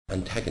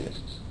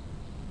antagonists.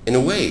 In a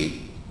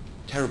way,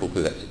 terrible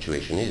though that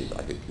situation is,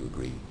 I hope you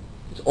agree,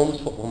 it's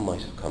almost what one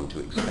might have come to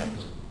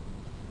expect.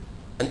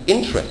 And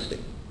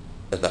interesting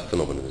as that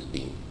phenomenon has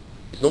been,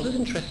 it's not as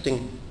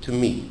interesting to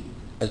me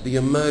as the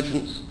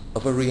emergence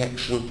of a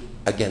reaction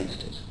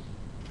against it.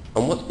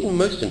 And what's been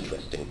most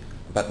interesting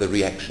about the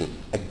reaction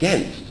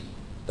against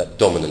that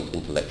dominant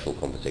intellectual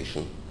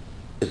conversation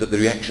is that the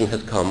reaction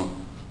has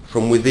come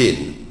from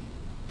within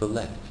the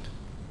left.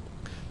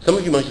 Some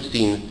of you might have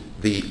seen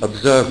The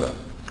Observer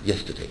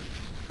yesterday,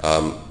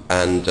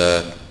 and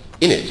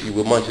in it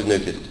you might have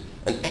noticed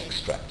an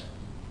extract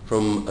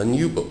from a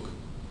new book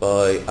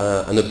by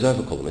an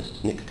Observer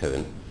columnist, Nick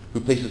Cohen, who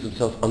places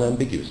himself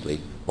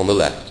unambiguously on the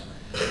left.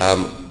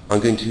 I'm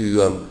going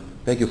to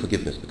beg your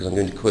forgiveness because I'm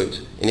going to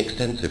quote in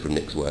extenso from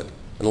Nick's work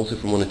and also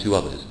from one or two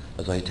others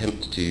as I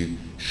attempt to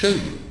show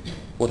you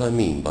what I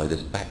mean by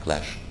this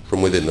backlash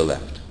from within the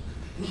left.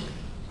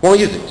 Why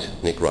is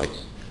it, Nick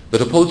writes,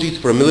 that apologies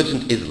for a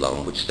militant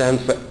Islam which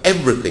stands for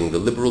everything the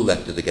liberal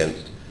left is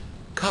against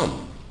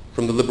come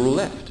from the liberal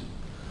left?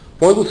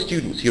 Why will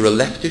students hear a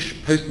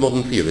leftish,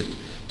 postmodern theorist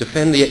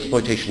defend the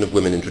exploitation of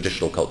women in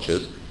traditional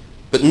cultures,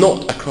 but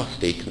not a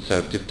crusty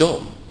conservative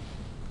dom?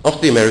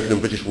 After the American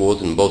and British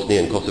wars in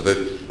Bosnia and Kosovo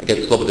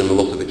against Slobodan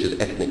Milosevic's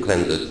ethnic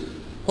cleansers,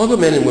 why were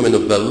men and women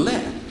of the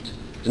left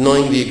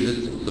denying the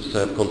existence of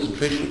Serb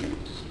concentration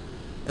camps?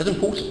 As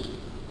important,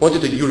 why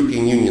did a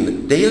European Union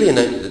that daily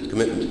announces its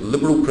commitment to the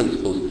liberal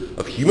principles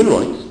of human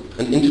rights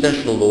and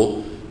international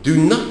law do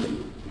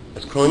nothing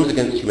as crimes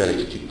against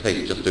humanity take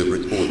place just over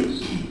its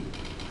borders?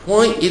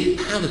 Why is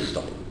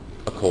Palestine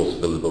a cause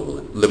for the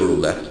liberal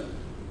left,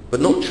 but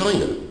not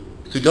China,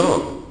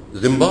 Sudan,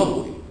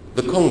 Zimbabwe,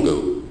 the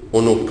Congo,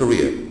 or North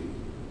Korea?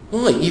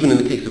 Why, even in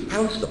the case of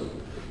Palestine,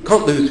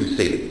 can't those who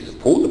say that they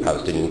support the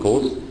Palestinian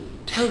cause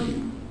tell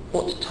you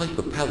what type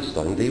of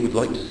Palestine they would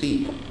like to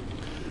see?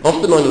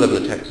 After the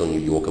 9/11 attacks on New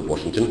York and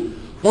Washington,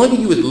 why were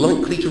you as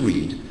likely to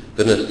read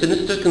that a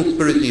sinister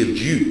conspiracy of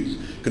Jews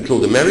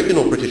controlled American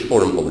or British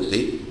foreign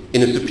policy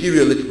in a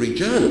superior literary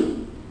journal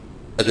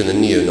as in a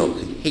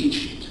neo-Nazi hate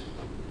sheet?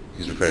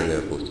 He's referring there,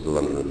 of course, to the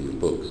London Review of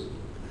Books.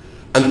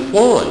 And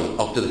why,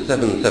 after the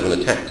 7/7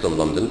 attacks on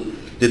London,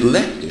 did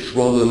leftish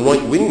rather than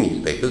right-wing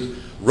newspapers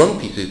run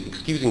pieces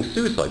excusing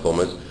suicide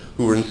bombers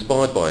who were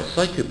inspired by a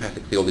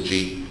psychopathic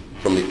theology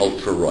from the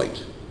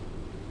ultra-right?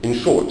 In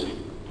short,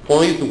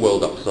 why is the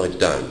world upside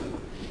down?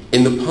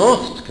 In the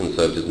past,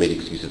 conservatives made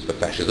excuses for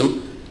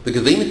fascism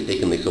because they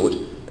mistakenly saw it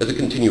as a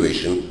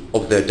continuation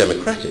of their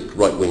democratic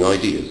right-wing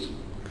ideas.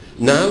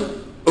 Now,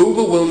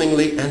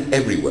 overwhelmingly and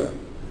everywhere,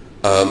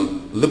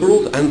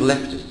 liberals and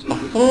leftists are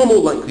far more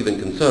likely than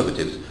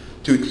conservatives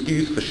to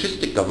excuse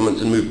fascistic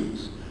governments and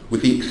movements,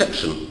 with the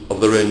exception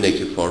of their own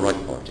native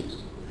far-right parties.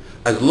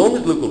 As long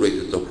as local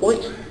racists are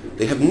white,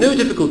 they have no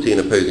difficulty in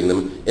opposing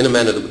them in a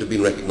manner that would have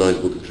been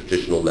recognisable to the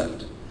traditional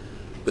left.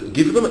 But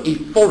give them a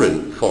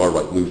foreign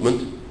far-right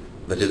movement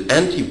that is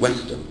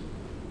anti-Western,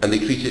 and they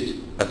treat it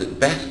as at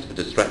best a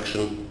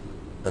distraction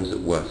and as at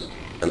worst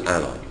an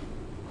ally.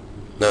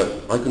 Now,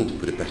 I couldn't have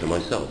put it better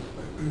myself,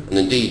 and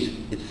indeed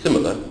it's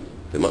similar,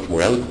 though much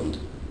more eloquent,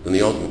 than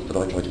the arguments that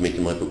I try to make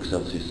in my book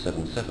Celsius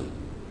 7/7.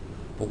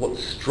 But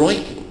what's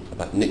striking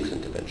about Nick's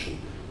intervention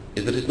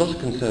is that it's not a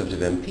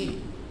Conservative MP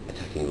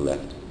attacking the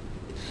left.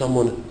 It's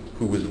someone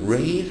who was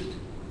raised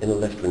in a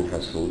left-wing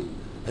household,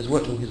 has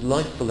worked all his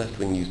life for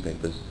left-wing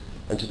newspapers,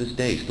 and to this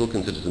day still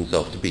considers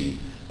himself to be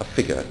a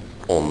figure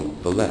on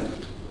the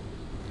left.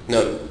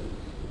 Now,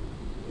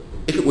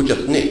 if it were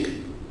just Nick,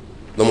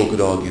 no one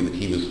could argue that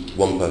he was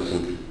one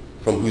person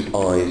from whose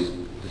eyes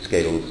the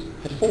scales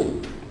had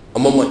fallen.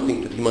 And one might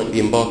think that he might be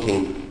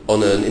embarking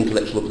on an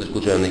intellectual or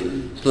political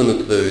journey similar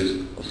to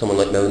those of someone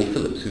like Melanie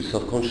Phillips, who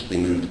self-consciously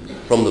moved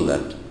from the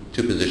left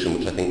to a position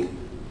which I think,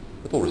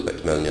 with all respect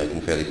to Melanie, I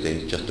can fairly say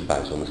is just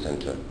about on the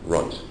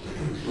centre-right.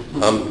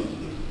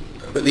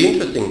 But the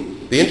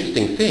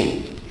interesting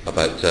thing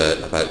about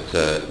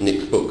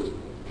Nick's book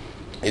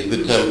is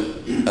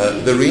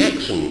that the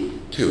reaction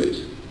to it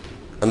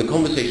and the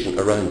conversation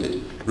around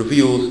it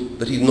reveals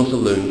that he's not a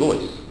lone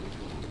voice.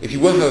 If you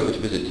were, however, to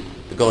visit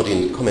the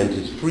Guardian's Comment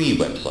is Free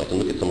website and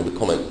look at some of the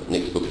comments that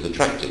Nick's book has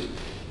attracted,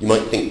 you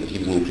might think that he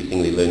was an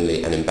increasingly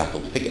lonely and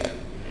embattled figure.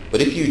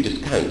 But if you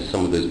discount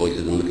some of those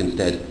voices and look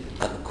instead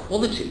at the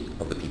quality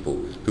of the people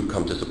who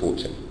come to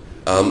support him,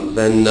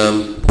 then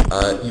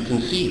you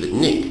can see that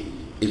Nick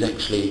is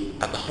actually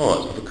at the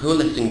heart of a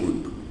coalescing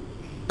group,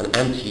 an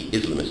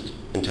anti-Islamist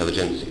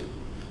intelligentsia.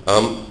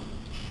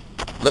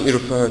 Let me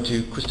refer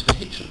to Christopher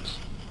Hitchens,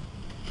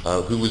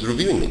 who was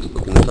reviewing Nick's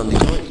book in the Sunday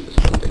Times this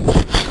Sunday.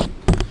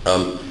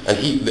 And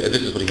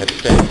this is what he had to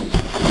say.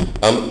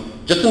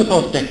 Just in the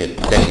past decade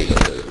or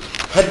so,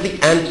 had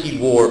the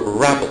anti-war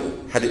rabble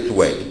had its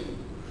way,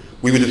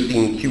 we would have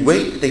seen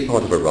Kuwait stay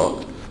part of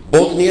Iraq,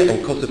 Bosnia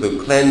and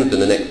Kosovo cleansed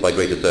and annexed by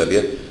Greater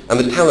Serbia, and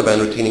the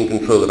Taliban retaining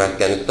control of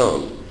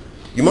Afghanistan.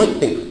 You might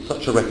think that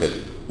such a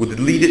record would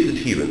lead its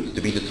adherents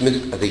to be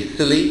dismissed as a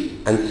silly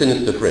and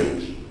sinister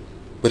fringe.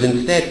 But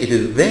instead it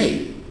is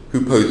they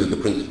who pose as the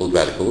principled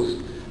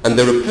radicals, and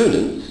their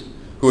opponents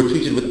who are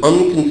treated with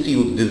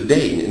unconcealed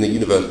disdain in the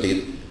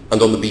universities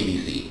and on the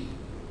BBC.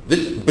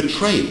 This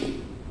betrayal,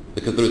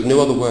 because there is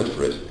no other word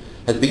for it,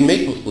 has been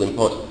made possible in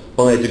part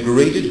by a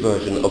degraded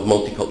version of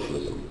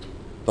multiculturalism.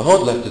 The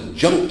hard left has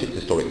junked its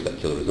historic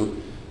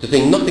secularism, to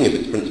say nothing of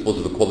its principles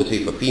of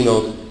equality for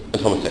females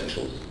and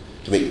homosexuals,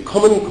 to make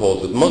common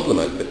cause with Muslim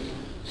outfits,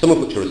 some of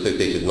which are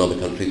associated in other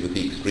countries with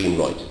the extreme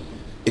right.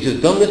 It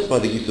has done this by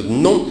the use of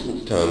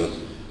nonsense terms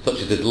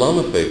such as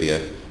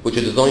Islamophobia, which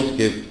are designed to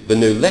give the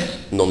no less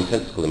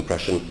nonsensical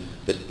impression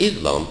that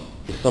Islam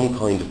is some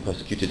kind of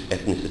persecuted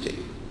ethnicity.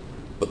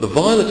 But the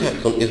vile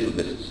attacks by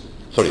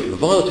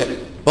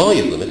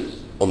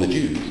Islamists on the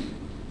Jews,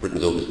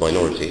 Britain's oldest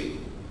minority,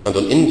 and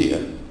on India,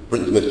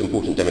 Britain's most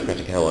important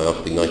democratic ally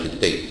after the United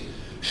States,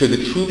 show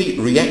the truly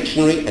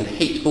reactionary and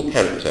hateful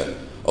character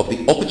of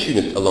the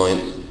opportunist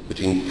alliance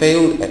between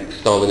failed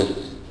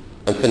ex-Stalinists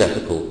and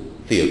fanatical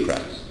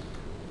theocrats.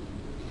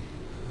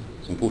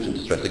 It's important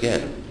to stress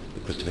again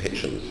that Christopher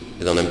Hitchens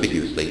is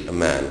unambiguously a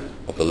man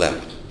of the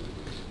left.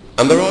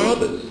 And there are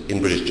others in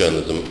British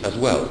journalism as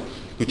well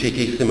who take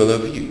a similar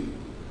view.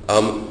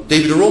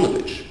 David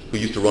Aronovich, who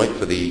used to write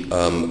for the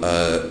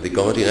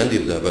Guardian and the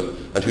Observer,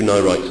 and who now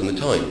writes in the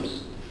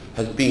Times,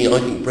 has been, I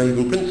think, brave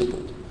and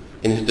principled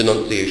in his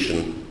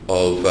denunciation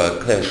of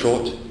Claire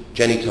Short,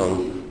 Jenny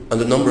Tung,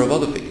 and a number of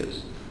other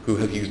figures who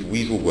have used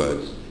weasel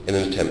words in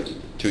an attempt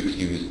to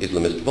excuse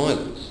Islamist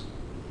violence.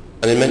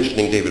 And in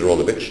mentioning David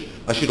Aronovich,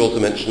 I should also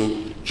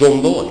mention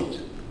John Lloyd,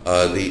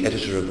 the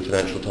editor of the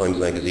Financial Times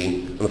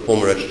magazine and the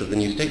former editor of the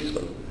New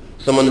Statesman,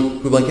 someone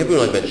who, like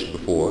everyone I've mentioned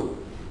before,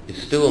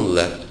 is still on the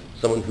left,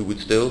 someone who would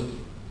still,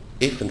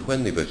 if and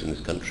when they vote in this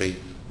country,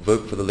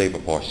 vote for the Labour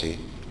Party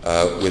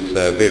with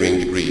varying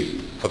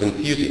degrees of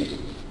enthusiasm.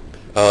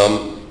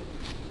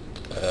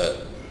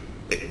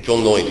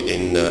 John Lloyd,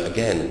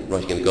 again,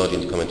 writing in the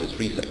Guardian's Commenters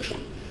Free section,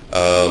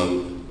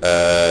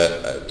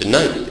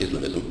 denounced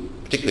Islamism,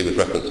 particularly with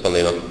reference,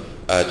 funnily enough,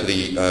 to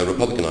the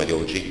Republican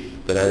ideology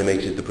that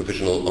animated the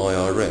provisional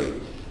IRA.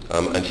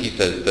 And he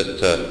says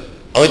that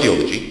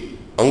ideology,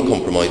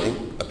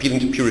 uncompromising, appealing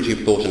to purity of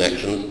thought and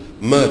actions,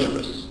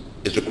 murderous,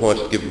 is required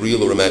to give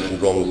real or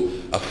imagined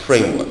wrongs a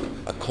framework,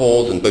 a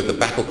cause, and both a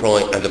battle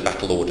cry and a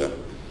battle order.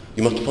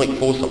 You must fight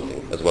for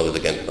something as well as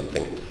against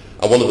something.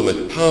 And one of the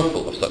most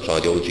powerful of such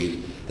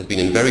ideologies has been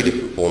in very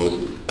different forms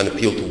an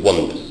appeal to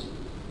oneness.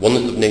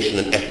 Oneness of nation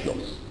and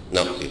ethnos,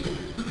 Nazism.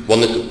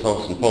 Oneness of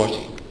class and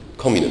party,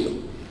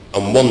 communism.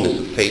 And oneness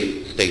of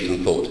faith, state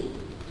and thought,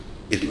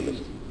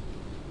 Islamism.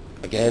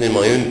 Again, in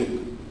my own book,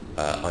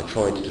 I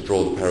tried to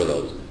draw the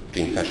parallels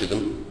between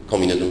fascism,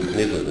 communism and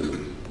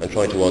Islamism, and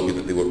tried to argue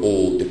that they were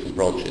all different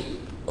branches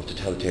of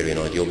totalitarian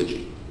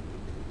ideology.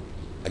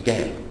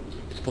 Again,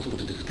 it's possible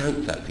to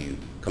discount that view,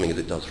 coming as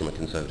it does from a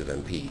Conservative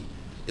MP.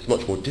 It's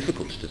much more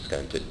difficult to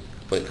discount it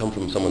when it comes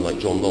from someone like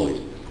John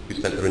Lloyd, who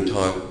spent their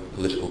entire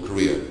political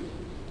career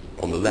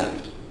on the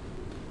left.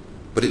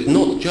 But it's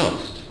not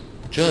just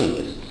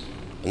journalists,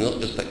 and not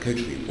just that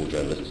coterie for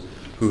journalists,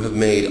 who have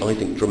made, I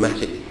think,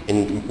 dramatic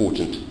and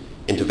important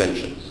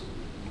interventions.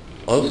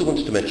 I also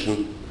wanted to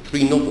mention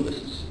 3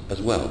 novelists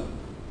as well.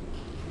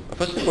 I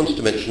first wanted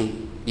to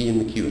mention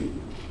Ian McEwan.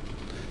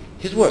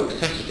 His work,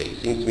 Saturday,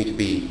 seems to me to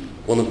be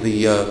one of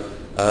the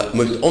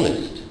most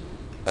honest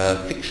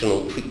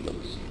fictional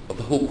treatments of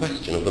the whole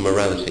question of the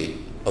morality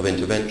of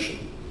intervention.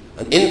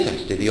 And in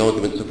Saturday, the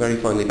arguments are very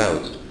finely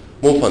balanced,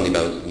 more finely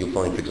balanced than you'll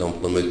find, for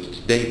example, in most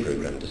Today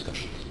programme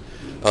discussions.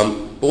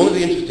 But one of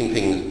the interesting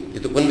things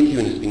is that when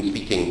McEwan has been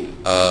speaking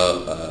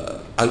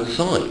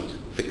outside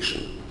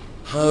fiction,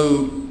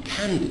 how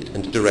candid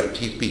and direct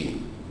he's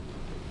been.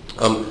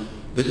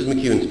 This is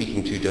McEwan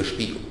speaking to Der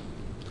Spiegel.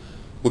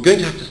 We're going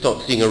to have to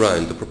start seeing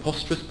around the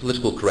preposterous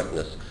political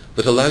correctness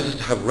that allows us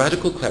to have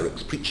radical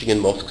clerics preaching in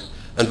mosques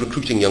and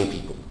recruiting young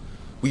people.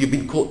 We have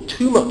been caught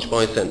too much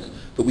by a sense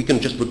that we can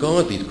just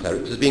regard these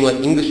clerics as being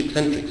like English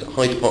eccentrics at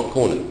Hyde Park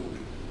Corner.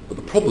 But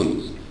the problem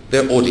is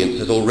their audience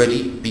has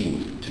already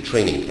been to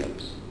training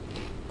camps.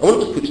 And when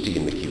it was put to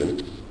Ian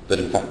McEwan that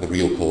in fact the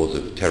real cause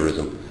of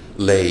terrorism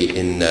lay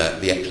in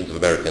the actions of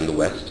America in the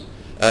West,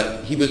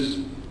 he was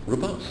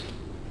robust.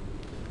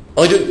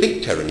 I don't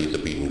think terror needs a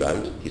breeding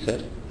ground, he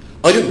said.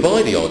 I don't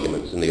buy the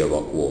arguments in the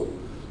Iraq War.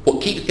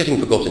 What keeps getting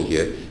forgotten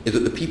here is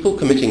that the people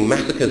committing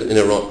massacres in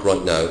Iraq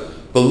right now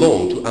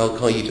belong to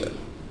Al-Qaeda.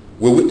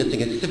 We're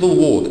witnessing a civil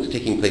war that's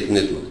taking place in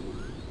Islam.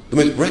 The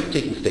most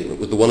breathtaking statement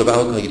was the one of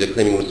Al-Qaeda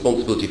claiming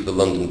responsibility for the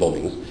London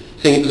bombings,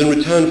 saying it was in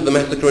return for the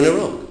massacre in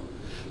Iraq.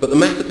 But the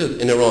massacres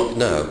in Iraq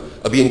now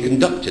are being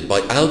conducted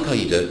by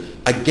Al-Qaeda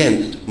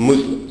against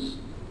Muslims.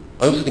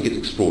 I also think it's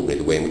extraordinary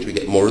the way in which we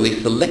get morally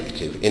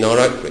selective in our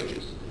outrages.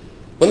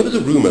 When there was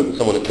a rumour that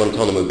someone at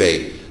Guantanamo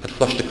Bay had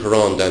flushed a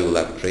Quran down the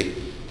lavatory,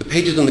 the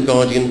pages in The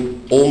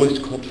Guardian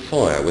almost caught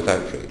fire with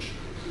outrage.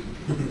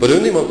 But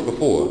only months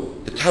before,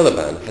 the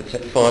Taliban had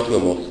set fire to a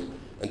mosque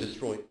and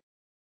destroyed